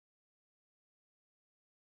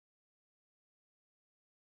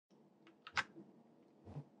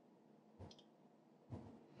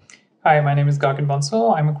Hi, my name is Gagan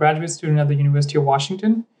Bansal. I'm a graduate student at the University of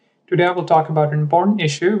Washington. Today I will talk about an important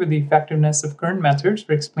issue with the effectiveness of current methods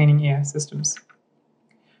for explaining AI systems.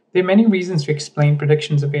 There are many reasons to explain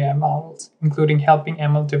predictions of AI models, including helping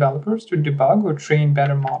ML developers to debug or train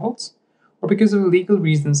better models, or because of legal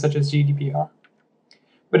reasons such as GDPR.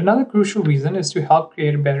 But another crucial reason is to help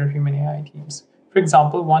create better human AI teams. For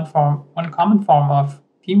example, one common form of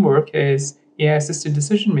teamwork is AI-assisted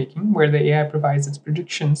decision-making, where the AI provides its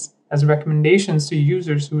predictions as recommendations to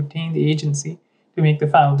users who retain the agency to make the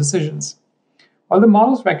final decisions. While the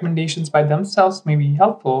model's recommendations by themselves may be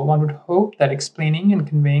helpful, one would hope that explaining and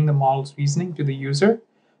conveying the model's reasoning to the user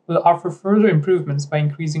will offer further improvements by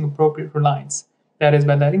increasing appropriate reliance, that is,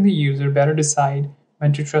 by letting the user better decide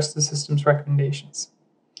when to trust the system's recommendations.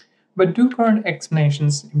 But do current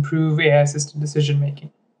explanations improve AI-assisted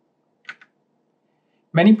decision-making?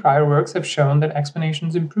 Many prior works have shown that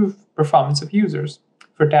explanations improve performance of users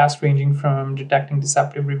for tasks ranging from detecting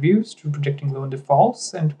deceptive reviews to predicting loan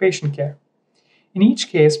defaults and to patient care. In each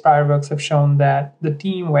case, prior works have shown that the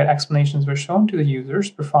team where explanations were shown to the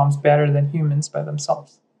users performs better than humans by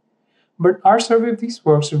themselves. But our survey of these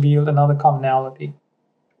works revealed another commonality.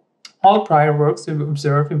 All prior works have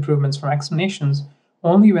observed improvements from explanations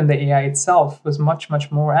only when the AI itself was much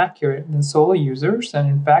more accurate than solo users and,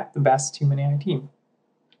 in fact, the best human AI team.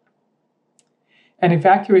 And if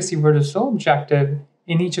accuracy were the sole objective,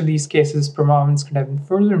 in each of these cases, performance could have been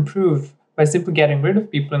further improved by simply getting rid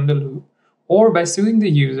of people in the loop or by suing the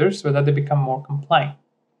users so that they become more compliant.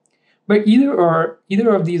 But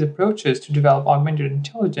either of these approaches to develop augmented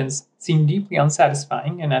intelligence seem deeply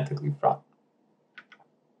unsatisfying and ethically fraught.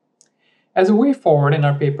 As a way forward in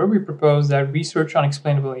our paper, we propose that research on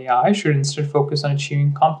explainable AI should instead focus on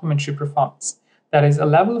achieving complementary performance, that is, a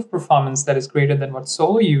level of performance that is greater than what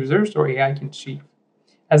solo users or AI can achieve,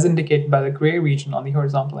 as indicated by the gray region on the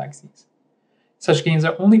horizontal axis. Such gains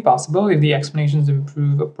are only possible if the explanations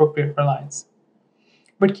improve appropriate reliance.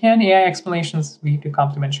 But can AI explanations lead to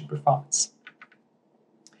complementary performance?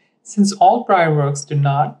 Since all prior works did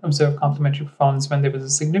not observe complementary performance when there was a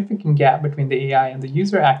significant gap between the AI and the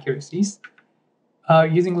user accuracies,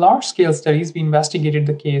 using large-scale studies, we investigated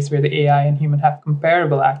the case where the AI and human have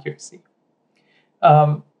comparable accuracy.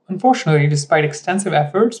 Unfortunately, despite extensive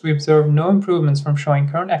efforts, we observed no improvements from showing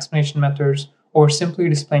current explanation methods or simply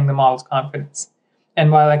displaying the model's confidence.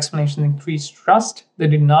 And while explanations increased trust, they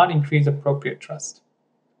did not increase appropriate trust.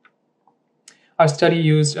 Our study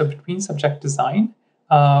used a between-subject design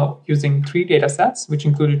using 3 datasets, which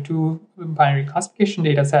included 2 binary classification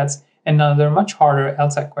datasets and another much harder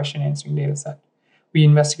LSAT question answering dataset. We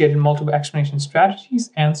investigated multiple explanation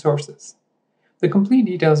strategies and sources. The complete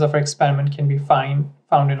details of our experiment can be found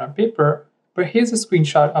in our paper, but here's a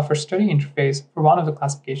screenshot of our study interface for one of the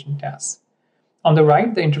classification tests. On the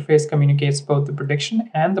right, the interface communicates both the prediction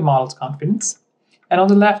and the model's confidence, and on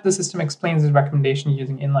the left, the system explains its recommendation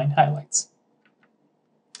using inline highlights.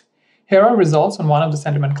 Here are results on one of the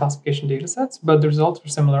sentiment classification datasets, but the results were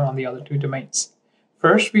similar on the other 2 domains.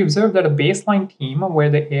 First, we observed that a baseline team where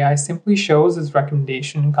the AI simply shows its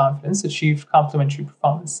recommendation and confidence achieved complementary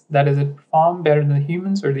performance, that is, it performed better than the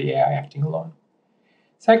humans or the AI acting alone.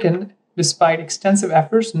 Second, despite extensive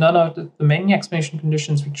efforts, none of the many explanation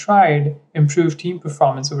conditions we tried improved team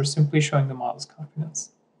performance over simply showing the model's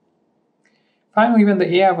confidence. Finally, when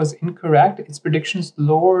the AI was incorrect, its predictions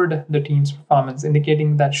lowered the team's performance,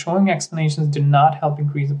 indicating that showing explanations did not help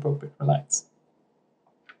increase appropriate reliance.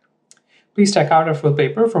 Please check out our full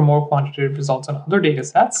paper for more quantitative results on other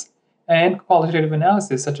datasets and qualitative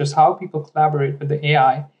analysis, such as how people collaborate with the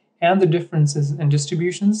AI and the differences in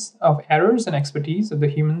distributions of errors and expertise of the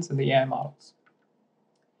humans and the AI models.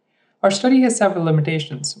 Our study has several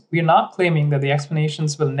limitations. We are not claiming that the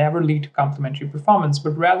explanations will never lead to complementary performance,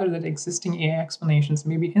 but rather that existing AI explanations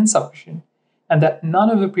may be insufficient, and that none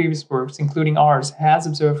of the previous works, including ours, has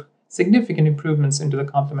observed significant improvements into the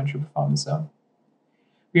complementary performance zone.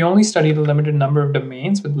 We only studied a limited number of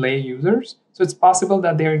domains with lay users, so it's possible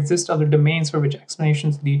that there exist other domains for which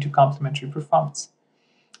explanations lead to complementary performance.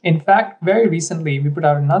 In fact, very recently, we put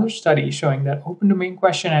out another study showing that open domain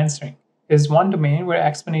question answering is one domain where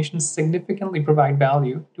explanations significantly provide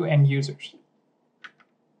value to end users.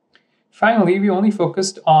 Finally, we only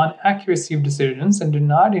focused on accuracy of decisions and did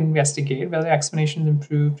not investigate whether explanations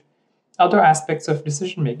improved other aspects of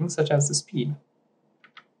decision-making, such as the speed.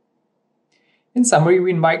 In summary,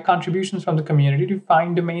 we invite contributions from the community to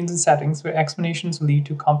find domains and settings where explanations lead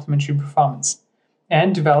to complementary performance,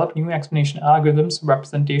 and develop new explanation algorithms,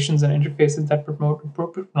 representations, and interfaces that promote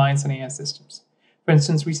appropriate reliance on AI systems. For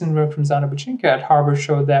instance, recent work from Zanabachinka at Harvard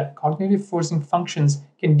showed that cognitive forcing functions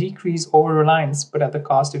can decrease over-reliance, but at the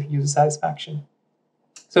cost of user satisfaction.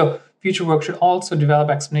 So future work should also develop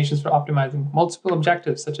explanations for optimizing multiple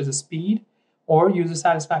objectives, such as speed or user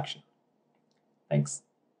satisfaction. Thanks.